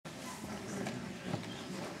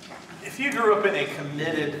If you grew up in a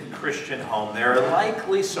committed Christian home, there are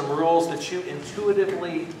likely some rules that you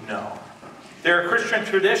intuitively know. There are Christian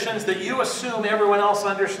traditions that you assume everyone else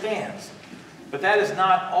understands. But that is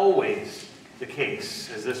not always the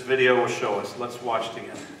case, as this video will show us. Let's watch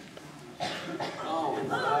together. All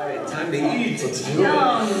right, time to eat. Let's do it.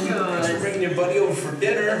 Thanks for bringing your buddy over for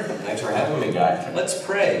dinner. Thanks for having me, guy. Let's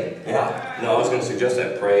pray. Yeah. No, I was going to suggest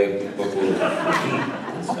that pray before we eat.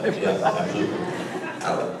 Yeah, absolutely.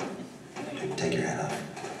 Take your hat off.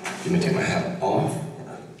 You want me to take my hat off?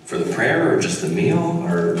 For the prayer or just the meal?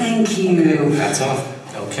 Or thank you. Okay, hat's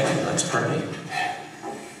off. Okay, let's pray.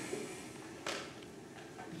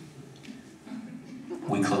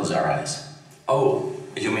 We close our eyes. Oh,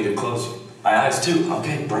 you want me to close my eyes too?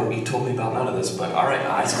 Okay, bro, you told me about none of this, but all right,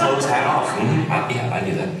 eyes closed, hat off. Yeah, I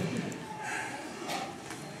knew that.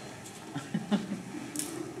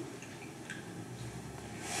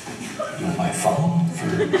 You want my phone?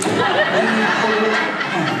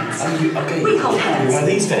 Okay. We hold hands. You're one of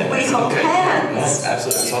these families. We hold hands. No,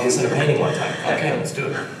 absolutely. I saw this in a painting one time. Okay, let's do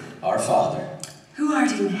it. Our Father, who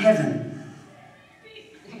art in heaven.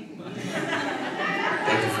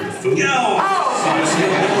 Thank you for the food. No!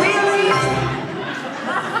 Oh, really?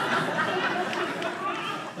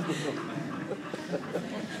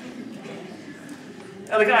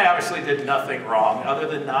 Now, the guy obviously did nothing wrong other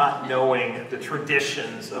than not knowing the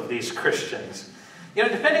traditions of these Christians. You know,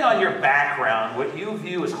 depending on your background, what you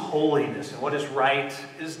view as holiness and what is right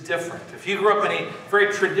is different. If you grew up in a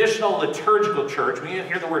very traditional liturgical church, when you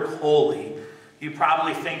hear the word holy, you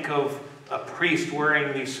probably think of a priest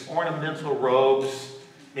wearing these ornamental robes.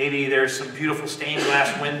 Maybe there's some beautiful stained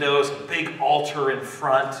glass windows, a big altar in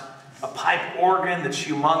front, a pipe organ that's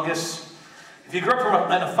humongous. If you grew up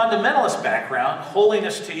in a fundamentalist background,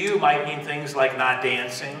 holiness to you might mean things like not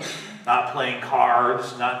dancing, not playing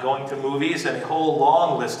cards, not going to movies, and a whole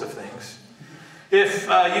long list of things. If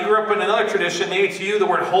you grew up in another tradition, maybe to you the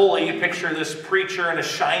word holy, you picture this preacher in a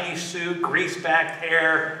shiny suit, grease-backed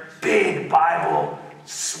hair, big Bible,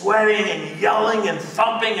 sweating and yelling and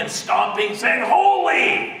thumping and stomping, saying,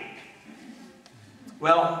 "Holy!"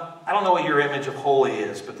 Well, I don't know what your image of holy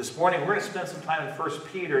is, but this morning we're going to spend some time in 1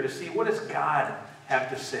 Peter to see what does God have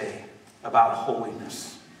to say about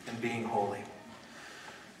holiness and being holy.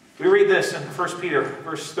 We read this in 1 Peter,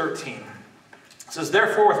 verse 13. It says,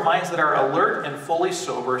 "Therefore, with minds that are alert and fully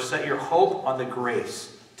sober, set your hope on the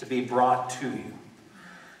grace to be brought to you."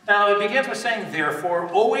 Now, it begins with saying, therefore.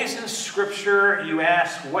 Always in Scripture, you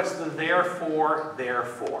ask, what's the therefore,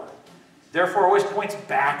 therefore? Therefore always points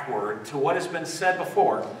backward to what has been said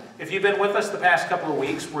before. If you've been with us the past couple of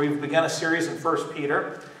weeks, we've begun a series in 1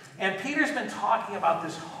 Peter, and Peter's been talking about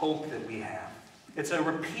this hope that we have. It's a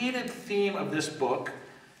repeated theme of this book,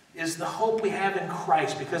 is the hope we have in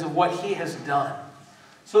Christ because of what he has done.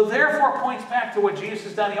 So therefore points back to what Jesus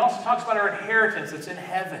has done. He also talks about our inheritance that's in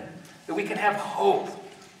heaven, that we can have hope,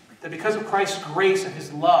 that because of Christ's grace and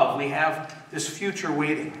his love, we have this future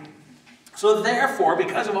waiting. So therefore,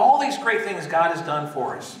 because of all these great things God has done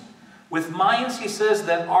for us, with minds, he says,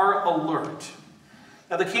 that are alert.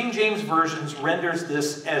 Now the King James Version renders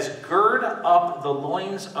this as gird up the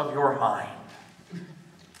loins of your mind.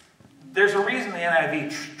 There's a reason the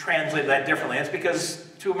NIV translated that differently. It's because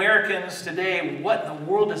to Americans today, what in the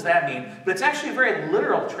world does that mean? But it's actually a very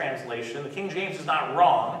literal translation. The King James is not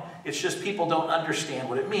wrong. It's just people don't understand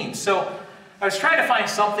what it means. So I was trying to find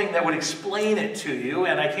something that would explain it to you,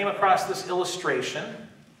 and I came across this illustration.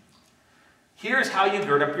 Here's how you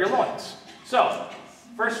gird up your loins. So,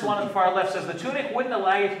 first one on the far left says, the tunic wouldn't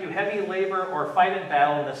allow you to do heavy labor or fight in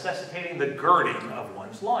battle, necessitating the girding of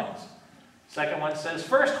one's loins. Second one says,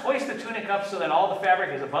 first, hoist the tunic up so that all the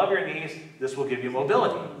fabric is above your knees. This will give you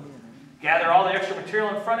mobility. Gather all the extra material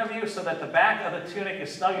in front of you so that the back of the tunic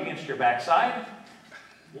is snug against your backside.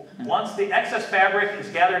 Once the excess fabric is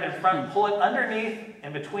gathered in front, pull it underneath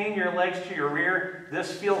and between your legs to your rear.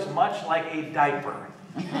 This feels much like a diaper.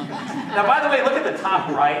 Now, by the way, look at the top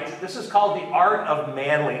right. This is called the art of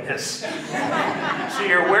manliness. So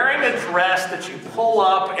you're wearing a dress that you pull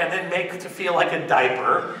up and then make to feel like a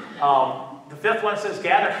diaper. The fifth one says,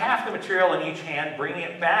 gather half the material in each hand, bringing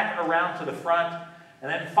it back around to the front. And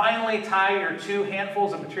then finally tie your two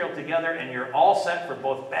handfuls of material together and you're all set for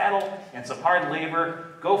both battle and some hard labor.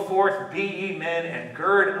 Go forth, be ye men, and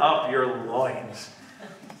gird up your loins.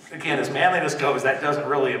 Again, as manliness goes, that doesn't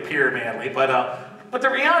really appear manly. But the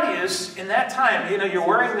reality is, in that time, you're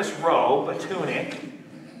wearing this robe, a tunic,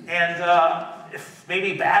 and if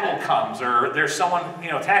maybe battle comes or there's someone,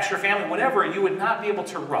 attached to your family, whatever, you would not be able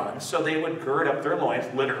to run. So they would gird up their loins,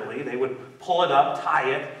 literally. They would pull it up, tie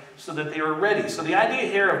it, so that they were ready. So the idea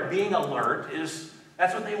here of being alert is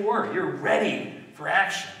That's what they were. You're ready for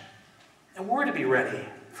action. And we're to be ready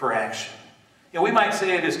for action. We might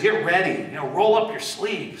say it is get ready. Roll up your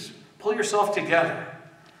sleeves. Pull yourself together.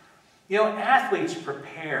 Athletes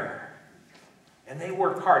prepare. And they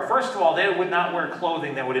work hard. First of all, they would not wear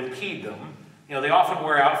clothing that would impede them. They often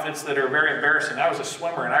wear outfits that are very embarrassing. I was a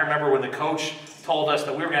swimmer, and I remember when the coach told us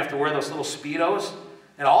that we were going to have to wear those little Speedos.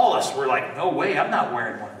 And all of us were like, no way, I'm not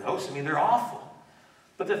wearing one of those. They're awful.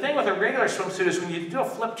 But the thing with a regular swimsuit is when you do a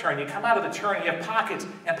flip turn, you come out of the turn, and you have pockets,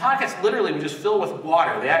 and pockets literally would just fill with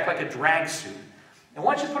water. They act like a drag suit. And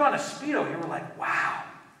once you put on a Speedo, you were like, wow.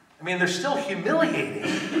 They're still humiliating,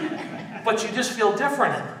 but you just feel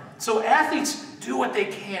different in them. So athletes do what they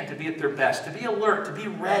can to be at their best, to be alert, to be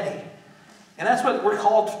ready. And that's what we're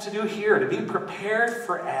called to do here, to be prepared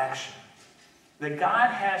for action. That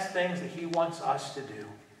God has things that He wants us to do.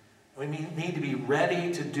 We need to be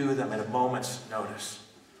ready to do them at a moment's notice.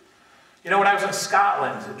 When I was in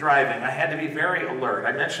Scotland driving, I had to be very alert.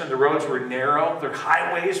 I mentioned the roads were narrow. Their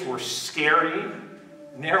highways were scary,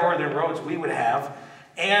 narrower than roads we would have.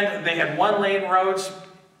 And they had one-lane roads.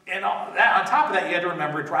 And on top of that, you had to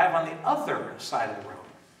remember, drive on the other side of the road.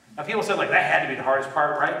 Now, people said, that had to be the hardest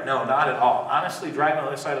part, right? No, not at all. Honestly, driving on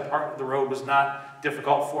the other side of the road was not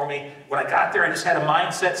difficult for me. When I got there, I just had a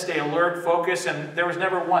mindset, stay alert, focus, and there was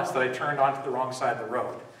never once that I turned onto the wrong side of the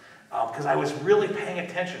road. Because I was really paying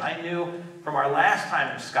attention. I knew from our last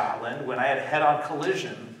time in Scotland, when I had a head-on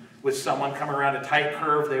collision with someone coming around a tight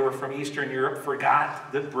curve, they were from Eastern Europe,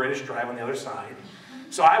 forgot that British drive on the other side.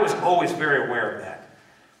 So I was always very aware of that.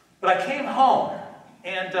 But I came home,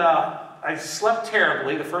 and I slept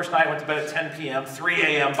terribly. The first night I went to bed at 10 p.m., 3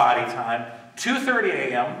 a.m. body time, 2:30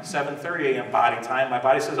 a.m., 7:30 a.m. body time. My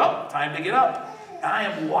body says, oh, time to get up. And I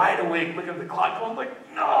am wide awake, looking at the clock, going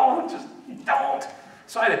no, just don't.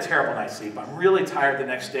 So I had a terrible night's sleep. I'm really tired the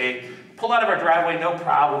next day. Pull out of our driveway, no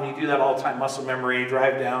problem. You do that all the time, muscle memory,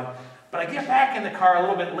 drive down. But I get back in the car a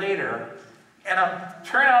little bit later, and I'm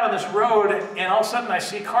turning out on this road, and all of a sudden I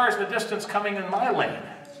see cars in the distance coming in my lane.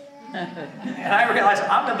 And I realize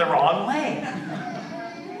I'm in the wrong lane.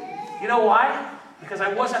 You know why? Because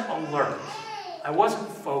I wasn't alert. I wasn't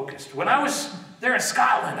focused. When I was there in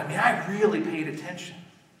Scotland, I really paid attention.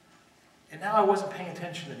 And now I wasn't paying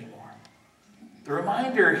attention anymore. The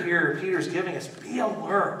reminder here Peter's giving us, be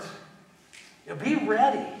alert. Be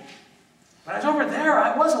ready. When I was over there,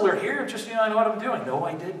 I was alert. Here, just, I know what I'm doing. No,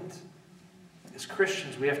 I didn't. As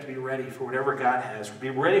Christians, we have to be ready for whatever God has. Be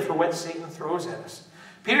ready for what Satan throws at us.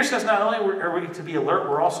 Peter says not only are we to be alert,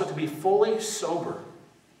 we're also to be fully sober.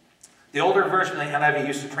 The older version of the NIV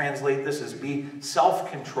used to translate this as be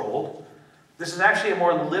self-controlled. This is actually a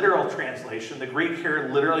more literal translation. The Greek here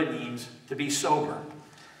literally means to be sober.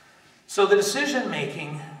 So the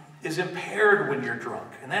decision-making is impaired when you're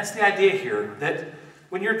drunk. And that's the idea here, that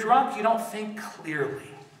when you're drunk, you don't think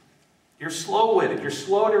clearly. You're slow-witted. You're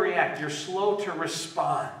slow to react. You're slow to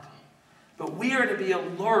respond. But we are to be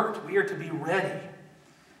alert. We are to be ready.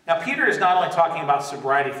 Now, Peter is not only talking about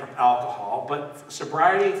sobriety from alcohol, but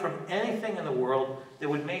sobriety from anything in the world that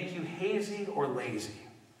would make you hazy or lazy.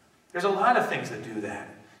 There's a lot of things that do that.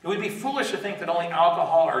 It would be foolish to think that only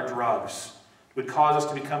alcohol or drugs would cause us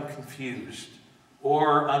to become confused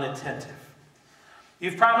or unattentive.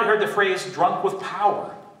 You've probably heard the phrase drunk with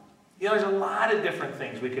power. There's a lot of different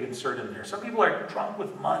things we could insert in there. Some people are drunk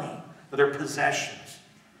with money, or their possessions,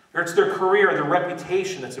 or it's their career or their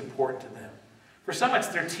reputation that's important to them. For some, it's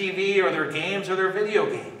their TV or their games or their video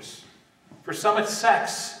games. For some, it's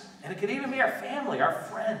sex. And it could even be our family, our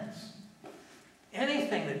friends.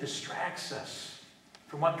 Anything that distracts us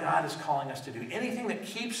from what God is calling us to do, anything that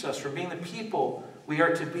keeps us from being the people we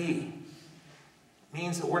are to be,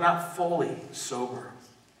 means that we're not fully sober.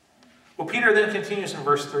 Well, Peter then continues in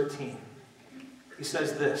verse 13. He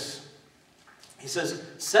says this. He says,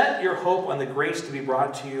 set your hope on the grace to be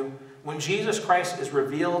brought to you when Jesus Christ is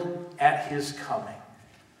revealed at His coming.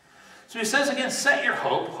 So he says again, set your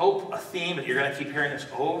hope. Hope, a theme that you're going to keep hearing this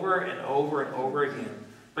over and over and over again.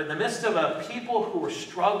 But in the midst of a people who were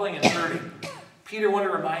struggling and hurting, Peter wanted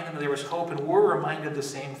to remind them that there was hope, and we're reminded of the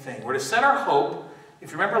same thing. We're to set our hope.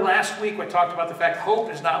 If you remember last week, we talked about the fact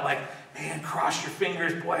hope is not like, man, cross your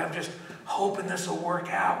fingers, boy, I'm just hoping this will work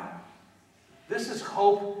out. This is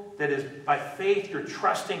hope that is by faith you're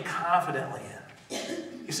trusting confidently in.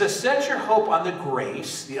 He says, set your hope on the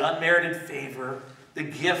grace, the unmerited favor, the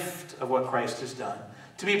gift of what Christ has done,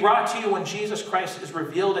 to be brought to you when Jesus Christ is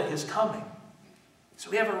revealed at His coming. So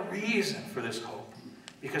we have a reason for this hope,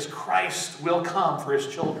 because Christ will come for His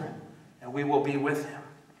children, and we will be with Him.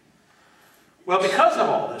 Well, because of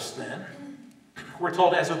all this, then, we're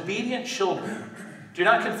told as obedient children, Do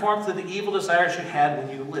not conform to the evil desires you had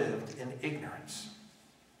when you lived in ignorance.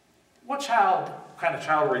 What kind of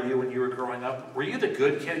child were you when you were growing up? Were you the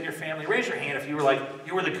good kid in your family? Raise your hand if you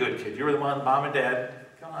were the good kid. You were the one, mom and dad.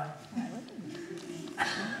 Come on.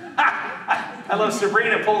 I love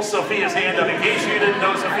Sabrina pulls Sophia's hand up. In case you didn't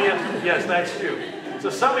know Sophia, yes, that's you. So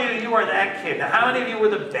some of you are that kid. Now, how many of you were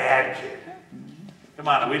the bad kid? Come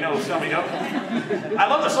on, we know some of you. I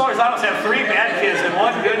love the Solorzano's have 3 bad kids and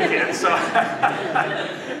 1 good kid. So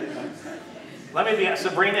let me be.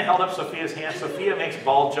 Sabrina held up Sophia's hand. Sophia makes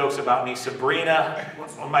bald jokes about me. Sabrina,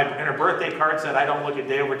 in her birthday card said, I don't look a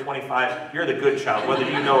day over 25. You're the good child, whether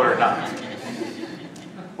you know it or not.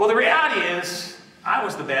 Well, the reality is, I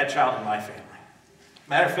was the bad child in my family.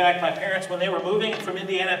 Matter of fact, my parents, when they were moving from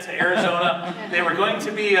Indiana to Arizona, they were going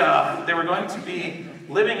to be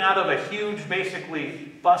living out of a huge,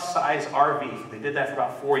 basically bus-sized RV. They did that for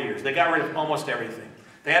about 4 years. They got rid of almost everything.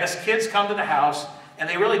 They had us kids come to the house, and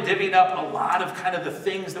they really divvied up a lot of kind of the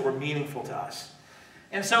things that were meaningful to us.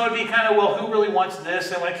 And so it would be kind of, well, who really wants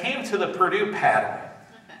this? And when it came to the Purdue paddle,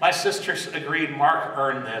 my sisters agreed Mark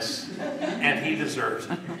earned this, and he deserves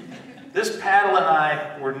it. This paddle and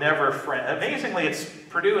I were never friends. Amazingly, it's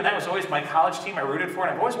Purdue, and that was always my college team I rooted for, and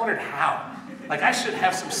I've always wondered how. Like, I should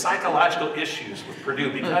have some psychological issues with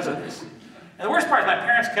Purdue because of this. And the worst part is my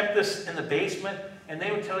parents kept this in the basement, and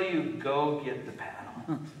they would tell you, go get the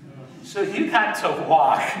paddle. So you got to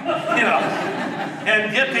walk,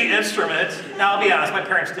 and get the instrument. Now, I'll be honest, my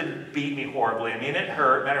parents didn't beat me horribly. I mean, it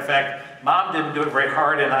hurt. Matter of fact, Mom didn't do it very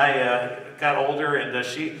hard, and I got older, and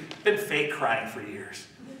she'd been fake crying for years.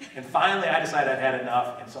 And finally, I decided I'd had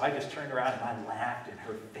enough, and so I just turned around and I laughed in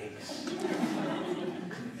her face.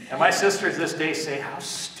 And my sisters this day say, how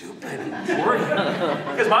stupid were you?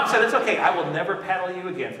 Because Mom said, it's okay, I will never paddle you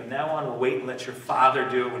again. From now on, we'll wait and let your father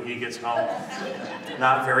do it when he gets home.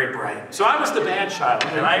 Not very bright. So I was the bad child,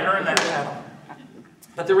 and I earned that paddle.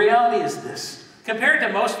 But the reality is this. Compared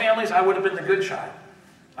to most families, I would have been the good child.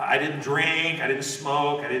 I didn't drink, I didn't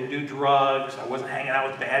smoke, I didn't do drugs, I wasn't hanging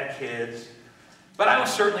out with bad kids. But I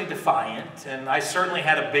was certainly defiant, and I certainly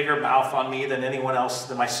had a bigger mouth on me than anyone else,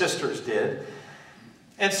 than my sisters did.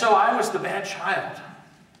 And so I was the bad child.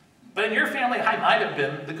 But in your family, I might have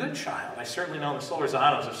been the good child. I certainly know the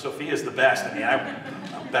Solorzanos, if Sophia's the best, I mean,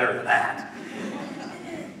 I'm better than that.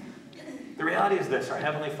 The reality is this, our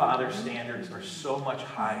Heavenly Father's standards are so much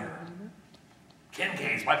higher. Ken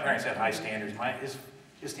Gates, my parents had high standards.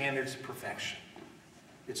 His standards are perfection.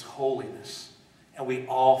 It's holiness. And we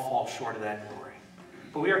all fall short of that glory.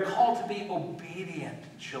 But we are called to be obedient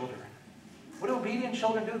children. What do obedient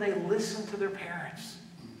children do? They listen to their parents.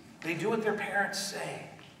 They do what their parents say.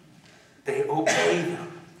 They obey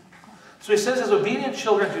them. So he says, as obedient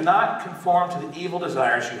children, do not conform to the evil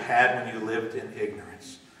desires you had when you lived in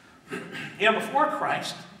ignorance. Before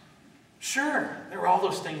Christ, sure, there were all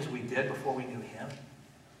those things we did before we knew him.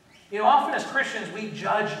 Often as Christians, we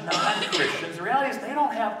judge non-Christians. The reality is they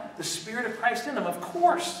don't have the Spirit of Christ in them. Of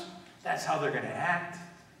course, that's how they're going to act.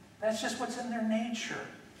 That's just what's in their nature.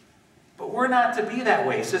 But we're not to be that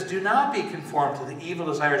way. He says, do not be conformed to the evil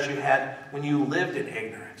desires you had when you lived in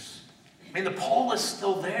ignorance. I mean, the pull is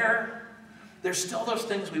still there. There's still those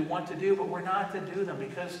things we want to do, but we're not to do them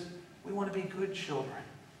because we want to be good children.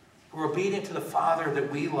 We're obedient to the Father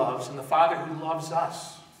that we love and the Father who loves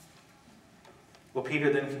us. Well,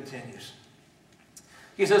 Peter then continues.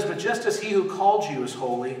 He says, but just as he who called you is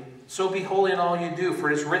holy, so be holy in all you do,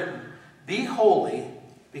 for it is written, be holy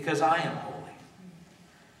because I am holy.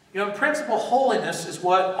 In principle, holiness is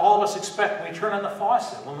what all of us expect when we turn on the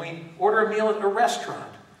faucet, when we order a meal at a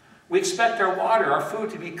restaurant. We expect our water, our food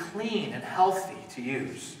to be clean and healthy to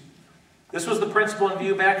use. This was the principle in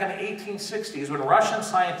view back in the 1860s when Russian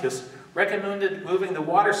scientists recommended moving the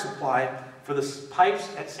water supply for the pipes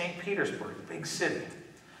at St. Petersburg, the big city.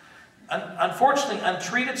 Unfortunately,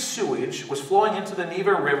 untreated sewage was flowing into the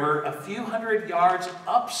Neva River a few hundred yards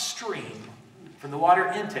upstream from the water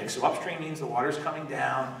intake. So upstream means the water's coming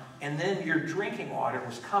down, and then your drinking water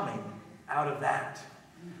was coming out of that.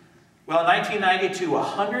 Well, in 1992,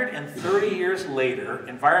 130 years later,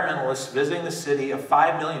 environmentalists visiting the city of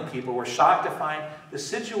 5 million people were shocked to find the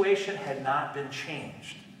situation had not been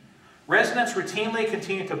changed. Residents routinely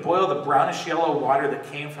continued to boil the brownish yellow water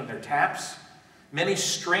that came from their taps. Many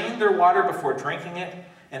strained their water before drinking it,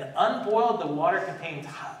 and unboiled the water contained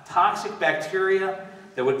toxic bacteria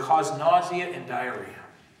that would cause nausea and diarrhea.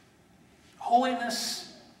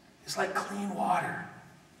 Holiness is like clean water.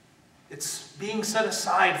 It's being set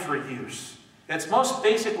aside for use. At its most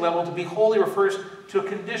basic level, to be holy refers to a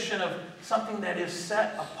condition of something that is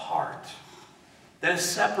set apart, that is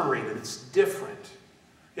separated, it's different.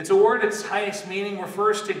 It's a word its highest meaning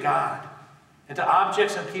refers to God and to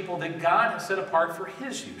objects and people that God has set apart for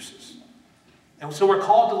his uses. And so we're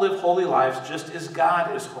called to live holy lives just as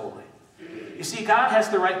God is holy. You see, God has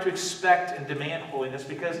the right to expect and demand holiness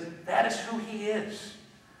because that is who he is.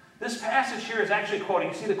 This passage here is actually quoting,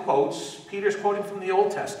 you see the quotes, Peter's quoting from the Old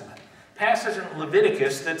Testament. Passage in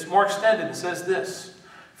Leviticus that's more extended and says this,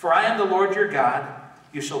 "For I am the Lord your God,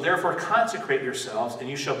 you shall therefore consecrate yourselves, and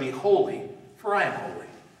you shall be holy, for I am holy.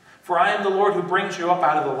 For I am the Lord who brings you up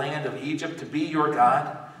out of the land of Egypt to be your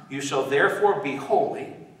God. You shall therefore be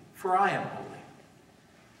holy, for I am holy."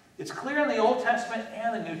 It's clear in the Old Testament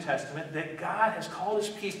and the New Testament that God has called his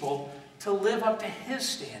people to live up to his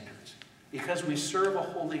standards because we serve a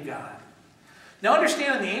holy God. Now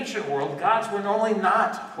understand, in the ancient world, gods were normally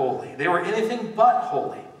not holy. They were anything but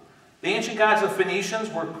holy. The ancient gods of the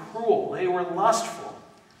Phoenicians were cruel. They were lustful.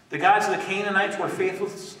 The gods of the Canaanites were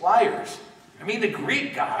faithless liars. I mean, the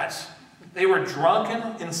Greek gods, they were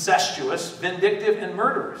drunken, incestuous, vindictive, and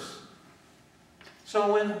murderers.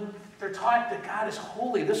 So when they're taught that God is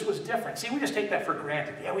holy, this was different. See, we just take that for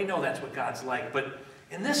granted. Yeah, we know that's what God's like. But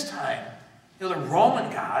in this time, the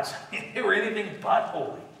Roman gods, they were anything but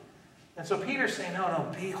holy. And so Peter's saying,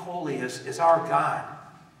 no, be holy as our God,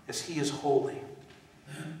 as he is holy.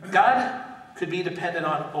 God could be depended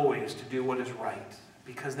on always to do what is right,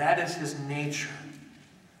 because that is his nature.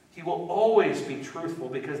 He will always be truthful,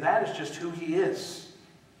 because that is just who he is.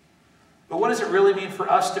 But what does it really mean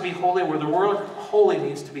for us to be holy? Where the word holy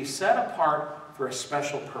means to be set apart for a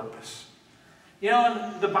special purpose. You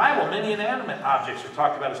know, in the Bible, many inanimate objects are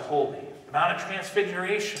talked about as holy. The Mount of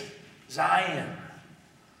Transfiguration, Zion.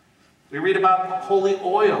 We read about holy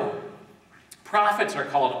oil. Prophets are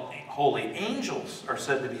called holy. Angels are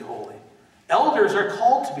said to be holy. Elders are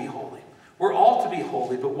called to be holy. We're all to be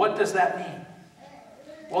holy, but what does that mean?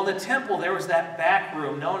 Well, in the temple, there was that back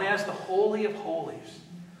room known as the Holy of Holies.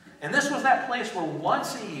 And this was that place where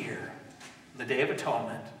once a year, the Day of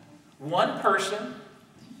Atonement, one person,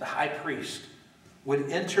 the high priest, would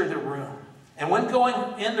enter the room. And when going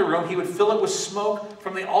in the room, he would fill it with smoke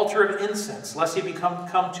from the altar of incense, lest he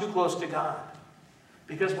come too close to God.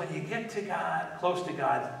 Because when you get to God, close to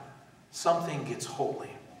God, something gets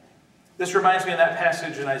holy. This reminds me of that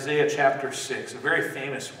passage in Isaiah chapter 6, a very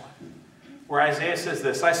famous one, where Isaiah says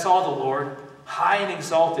this, "I saw the Lord, high and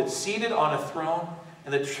exalted, seated on a throne,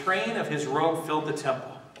 and the train of his robe filled the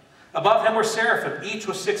temple. Above him were seraphim, each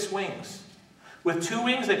with 6 wings. With 2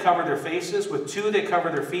 wings they covered their faces, with 2 they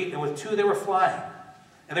covered their feet, and with 2 they were flying.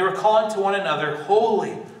 And they were calling to one another,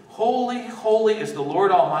 'Holy, holy, holy is the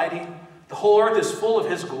Lord Almighty. The whole earth is full of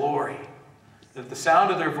his glory.' And at the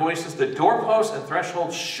sound of their voices, the doorposts and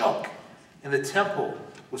thresholds shook, and the temple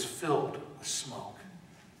was filled with smoke."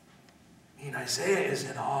 I mean, Isaiah is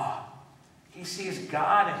in awe. He sees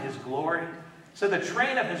God in his glory. So the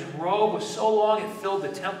train of his robe was so long it filled the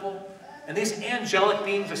temple. And these angelic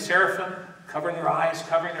beings, the seraphim, covering their eyes,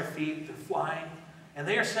 covering their feet, they're flying. And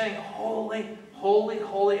they are saying, "Holy, holy,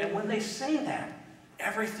 holy." And when they say that,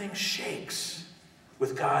 everything shakes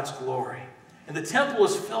with God's glory. And the temple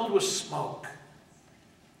is filled with smoke.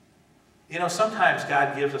 You know, sometimes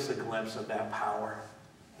God gives us a glimpse of that power,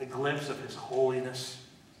 a glimpse of his holiness.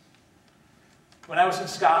 When I was in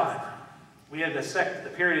Scotland, we had a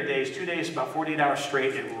period of days, 2 days, about 48 hours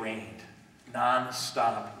straight, it rained.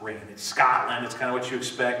 Non-stop rain. It's Scotland, it's kind of what you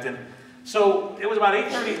expect. And so it was about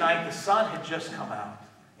 8:30 at night, the sun had just come out.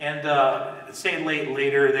 And it stayed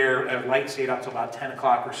later there, light stayed out until about 10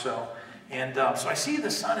 o'clock or so. And so I see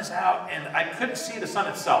the sun is out, and I couldn't see the sun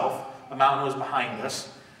itself. The mountain was behind us.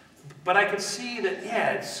 But I could see that, yeah,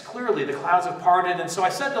 it's clearly the clouds have parted. And so I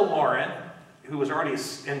said to Lauren, who was already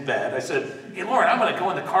in bed, I said, "Hey, Lauren, I'm going to go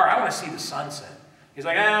in the car. I want to see the sunset." He's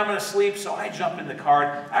like, "I'm going to sleep." So I jump in the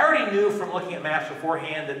car. I already knew from looking at maps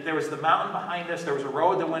beforehand that there was the mountain behind us. There was a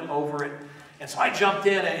road that went over it. And so I jumped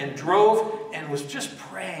in and drove and was just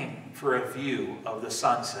praying for a view of the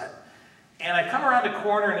sunset. And I come around the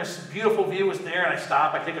corner, and this beautiful view was there, and I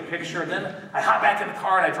stop, I take a picture, and then I hop back in the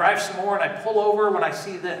car, and I drive some more, and I pull over when I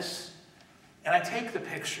see this. And I take the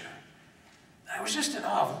picture. I was just in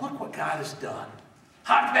awe of, look what God has done.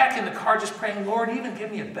 Hopped back in the car just praying, "Lord, even give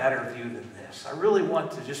me a better view than this. I really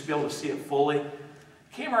want to just be able to see it fully."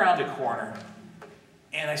 Came around the corner,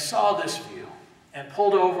 and I saw this view, and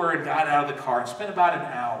pulled over and got out of the car and spent about an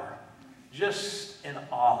hour just in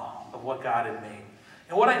awe of what God had made.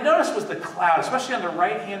 And what I noticed was the cloud, especially on the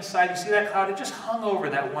right-hand side. You see that cloud? It just hung over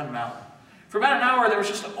that one mountain. For about an hour, there was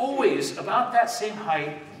just always, about that same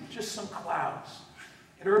height, just some clouds.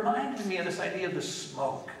 It reminded me of this idea of the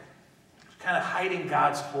smoke, kind of hiding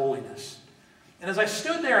God's holiness. And as I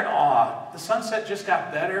stood there in awe, the sunset just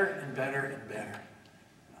got better and better and better.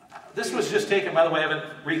 This was just taken, by the way, I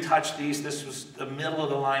haven't retouched these. This was the middle of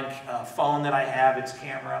the line phone that I have, its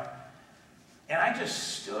camera. And I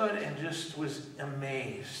just stood and just was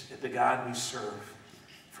amazed at the God we serve.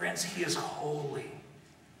 Friends, He is holy.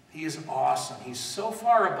 He is awesome. He's so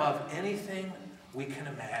far above anything we can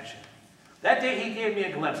imagine. That day He gave me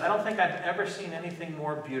a glimpse. I don't think I've ever seen anything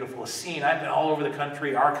more beautiful. I've been all over the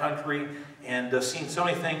country, our country, and seen so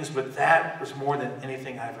many things, but that was more than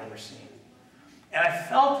anything I've ever seen. And I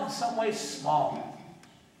felt in some ways small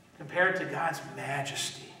compared to God's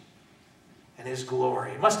majesty and His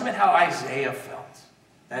glory. It must have been how Isaiah felt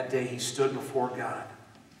that day he stood before God.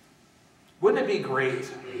 Wouldn't it be great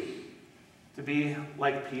to be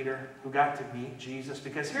like Peter, who got to meet Jesus?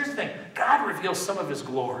 Because here's the thing, God reveals some of His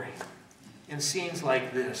glory in scenes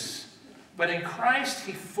like this. But in Christ,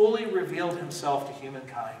 He fully revealed Himself to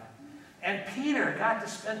humankind. And Peter got to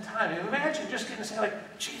spend time. Imagine just getting to say,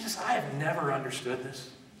 like, Jesus, I have never understood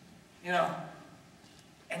this. You know?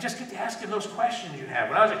 And just get to ask Him those questions you have.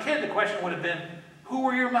 When I was a kid, the question would have been, who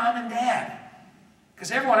were your mom and dad?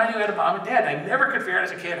 Because everyone I knew had a mom and dad. And I never could figure out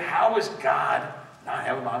as a kid, how is God not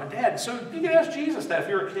have a mom and dad? And so you could ask Jesus that if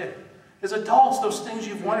you were a kid. As adults, those things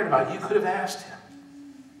you've wondered about, you could have asked Him.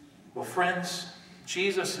 Well, friends,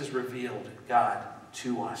 Jesus has revealed God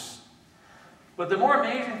to us. But the more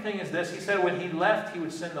amazing thing is this. He said when He left, He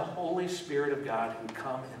would send the Holy Spirit of God who would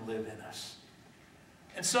come and live in us.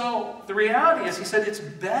 And so the reality is, He said, it's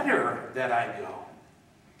better that I go.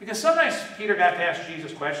 Because sometimes Peter got to ask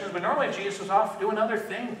Jesus questions, but normally Jesus was off doing other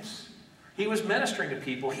things. He was ministering to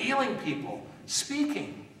people, healing people,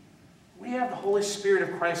 speaking. We have the Holy Spirit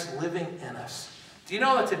of Christ living in us. Do you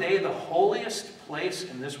know that today the holiest place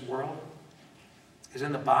in this world is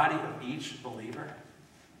in the body of each believer?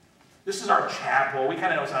 This is our chapel. We kind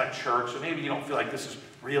of know it's not a church, so maybe you don't feel like this is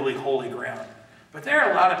really holy ground. But there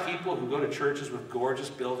are a lot of people who go to churches with gorgeous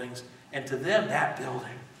buildings, and to them, that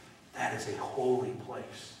building, that is a holy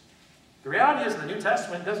place. The reality is, the New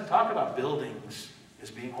Testament doesn't talk about buildings as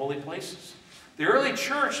being holy places. The early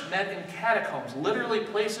church met in catacombs, literally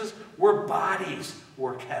places where bodies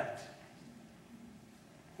were kept.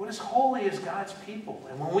 What is holy is God's people.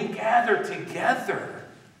 And when we gather together,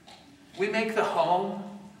 we make the home,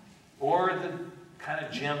 or the kind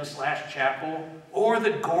of gym/chapel, or the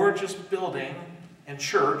gorgeous building and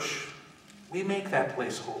church, we make that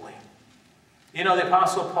place holy. You know, the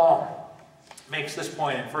Apostle Paul makes this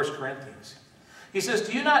point in 1 Corinthians. He says,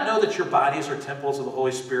 do you not know that your bodies are temples of the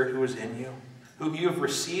Holy Spirit who is in you, whom you have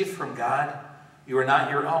received from God? You are not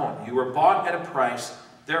your own. You were bought at a price.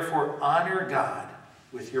 Therefore, honor God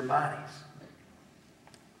with your bodies.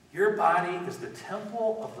 Your body is the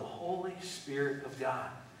temple of the Holy Spirit of God.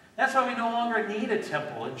 That's why we no longer need a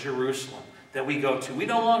temple in Jerusalem that we go to. We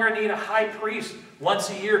no longer need a high priest once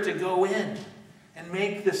a year to go in and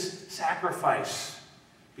make this sacrifice,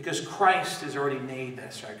 because Christ has already made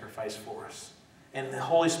that sacrifice for us. And the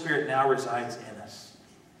Holy Spirit now resides in us.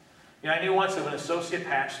 You know, I knew once of an associate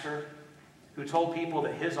pastor who told people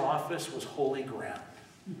that his office was holy ground.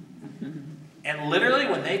 And literally,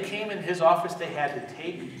 when they came in his office, they had to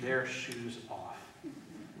take their shoes off.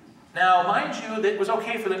 Now, mind you, it was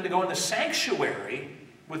okay for them to go in the sanctuary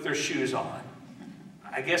with their shoes on.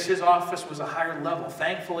 I guess his office was a higher level.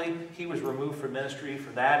 Thankfully, he was removed from ministry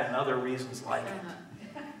for that and other reasons like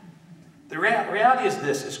it. The reality is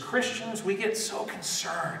this: as Christians, we get so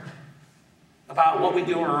concerned about what we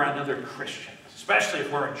do around other Christians, especially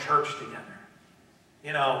if we're in church together.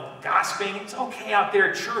 You know, gossiping, it's okay out there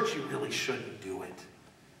at church, you really shouldn't do it.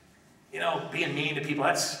 You know, being mean to people,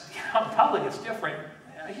 that's, you know, in public it's different.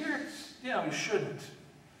 Here, it's, you know, you shouldn't.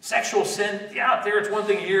 Sexual sin, yeah, out there it's one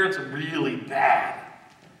thing, here it's really bad.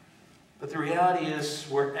 But the reality is,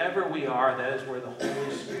 wherever we are, that is where the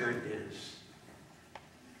Holy Spirit is.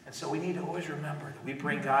 And so we need to always remember that we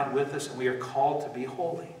bring God with us and we are called to be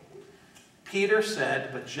holy. Peter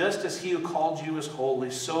said, but just as He who called you is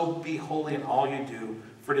holy, so be holy in all you do,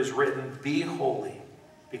 for it is written, be holy,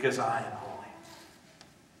 because I am holy.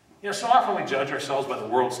 You know, so often we judge ourselves by the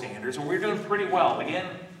world standards, and we're doing pretty well. Again,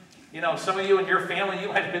 you know, some of you in your family, you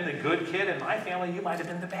might have been the good kid. In my family, you might have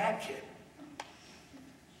been the bad kid.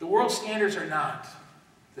 The world standards are not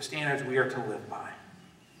the standards we are to live by.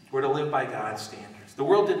 We're to live by God's standards. The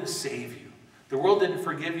world didn't save you. The world didn't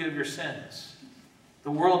forgive you of your sins.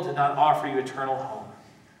 The world did not offer you eternal home.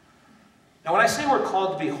 Now, when I say we're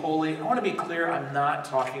called to be holy, I want to be clear, I'm not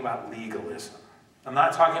talking about legalism. I'm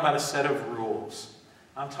not talking about a set of rules.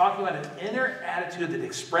 I'm talking about an inner attitude that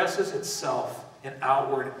expresses itself in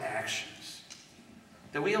outward actions.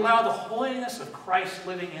 That we allow the holiness of Christ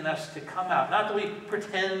living in us to come out. Not that we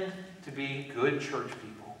pretend to be good church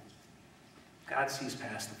people. God sees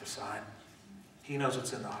past the facade. He knows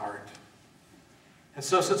what's in the heart. And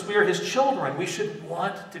so since we are his children, we should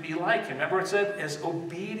want to be like him. Remember it said, as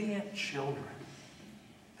obedient children.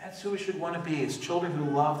 That's who we should want to be, as children who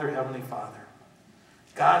love their Heavenly Father.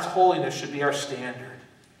 God's holiness should be our standard.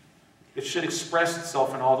 It should express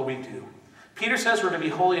itself in all that we do. Peter says we're to be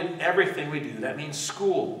holy in everything we do. That means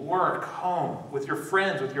school, work, home, with your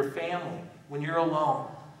friends, with your family, when you're alone.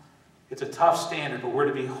 It's a tough standard, but we're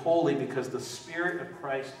to be holy because the Spirit of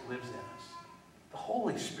Christ lives in us. The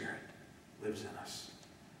Holy Spirit lives in us.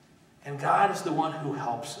 And God is the one who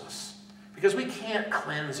helps us. Because we can't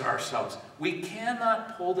cleanse ourselves. We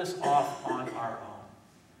cannot pull this off on our own.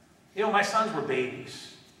 You know, my sons were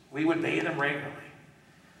babies. We would bathe them regularly.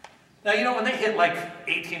 Now, you know, when they hit like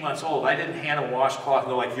 18 months old, I didn't hand a washcloth and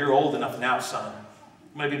go like, you're old enough now, son.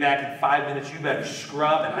 I'm going to be back in 5 minutes. You better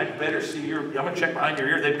scrub, and I better see I'm going to check behind your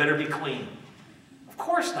ear. They better be clean. Of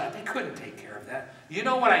course not. They couldn't take care of that. You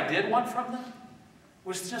know what I did want from them?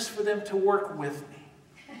 Was just for them to work with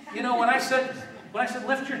me. You know, when I said,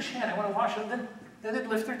 lift your chin, I want to wash them, then they'd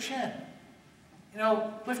lift their chin. You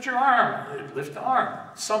know, lift your arm. They'd lift the arm.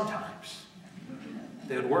 Sometimes.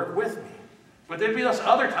 They would work with me. But there'd be those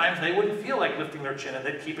other times they wouldn't feel like lifting their chin, and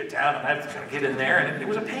they'd keep it down, and I'd kind of get in there, and it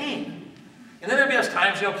was a pain. And then there'd be those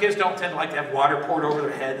times, you know, kids don't tend to like to have water poured over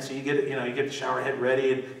their head, so you get the shower head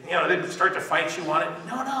ready, and, you know, they'd start to fight you on it.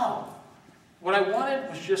 No. What I wanted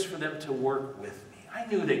was just for them to work with me. I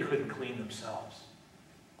knew they couldn't clean themselves.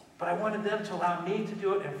 But I wanted them to allow me to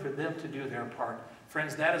do it and for them to do their part.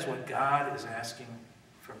 Friends, that is what God is asking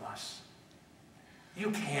from us.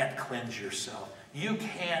 You can't cleanse yourself. You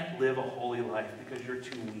can't live a holy life because you're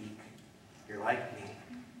too weak. You're like me.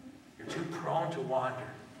 You're too prone to wander.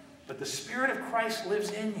 But the Spirit of Christ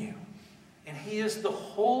lives in you. And he is the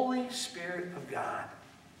Holy Spirit of God.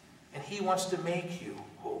 And he wants to make you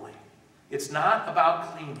holy. It's not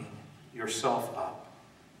about cleaning yourself up.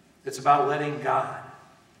 It's about letting God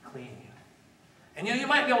clean you. And you know, you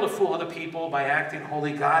might be able to fool other people by acting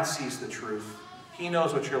holy. God sees the truth. He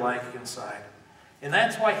knows what you're like inside. And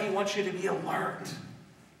that's why he wants you to be alert.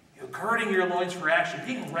 You know, girding your loins for action,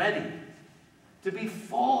 being ready to be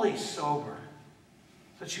fully sober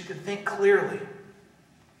so that you can think clearly.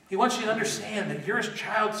 He wants you to understand that you're his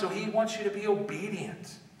child, so he wants you to be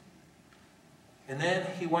obedient. And then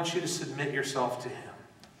he wants you to submit yourself to him,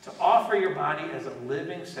 to offer your body as a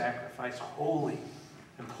living sacrifice, holy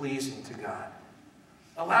and pleasing to God.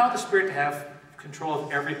 Allow the Spirit to have control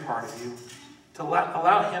of every part of you, to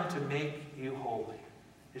allow him to make you holy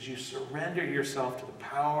as you surrender yourself to the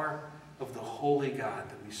power of the holy God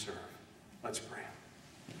that we serve. Let's pray.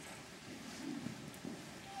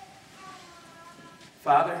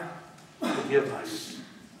 Father, forgive us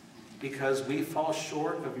because we fall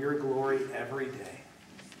short of your glory every day.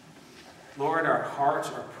 Lord, our hearts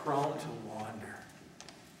are prone to wander.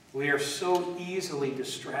 We are so easily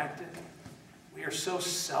distracted. We are so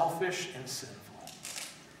selfish and sinful.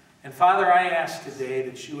 And Father, I ask today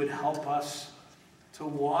that you would help us to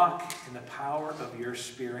walk in the power of your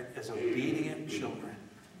Spirit as obedient children.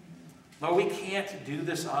 Lord, we can't do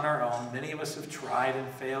this on our own. Many of us have tried and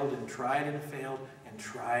failed and tried and failed and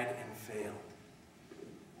tried and failed.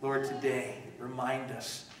 Lord, today, remind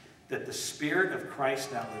us that the Spirit of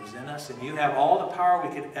Christ now lives in us, and you have all the power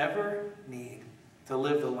we could ever need to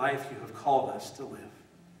live the life you have called us to live.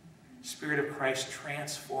 Spirit of Christ,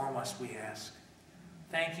 transform us, we ask.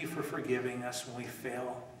 Thank you for forgiving us when we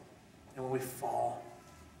fail and when we fall.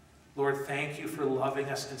 Lord, thank you for loving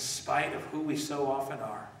us in spite of who we so often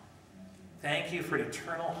are. Thank you for an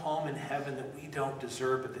eternal home in heaven that we don't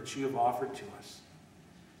deserve, but that you have offered to us.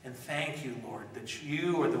 And thank you, Lord, that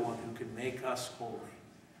you are the one who can make us holy.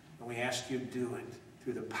 And we ask you to do it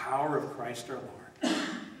through the power of Christ our Lord.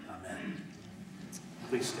 Amen.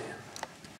 Please stand.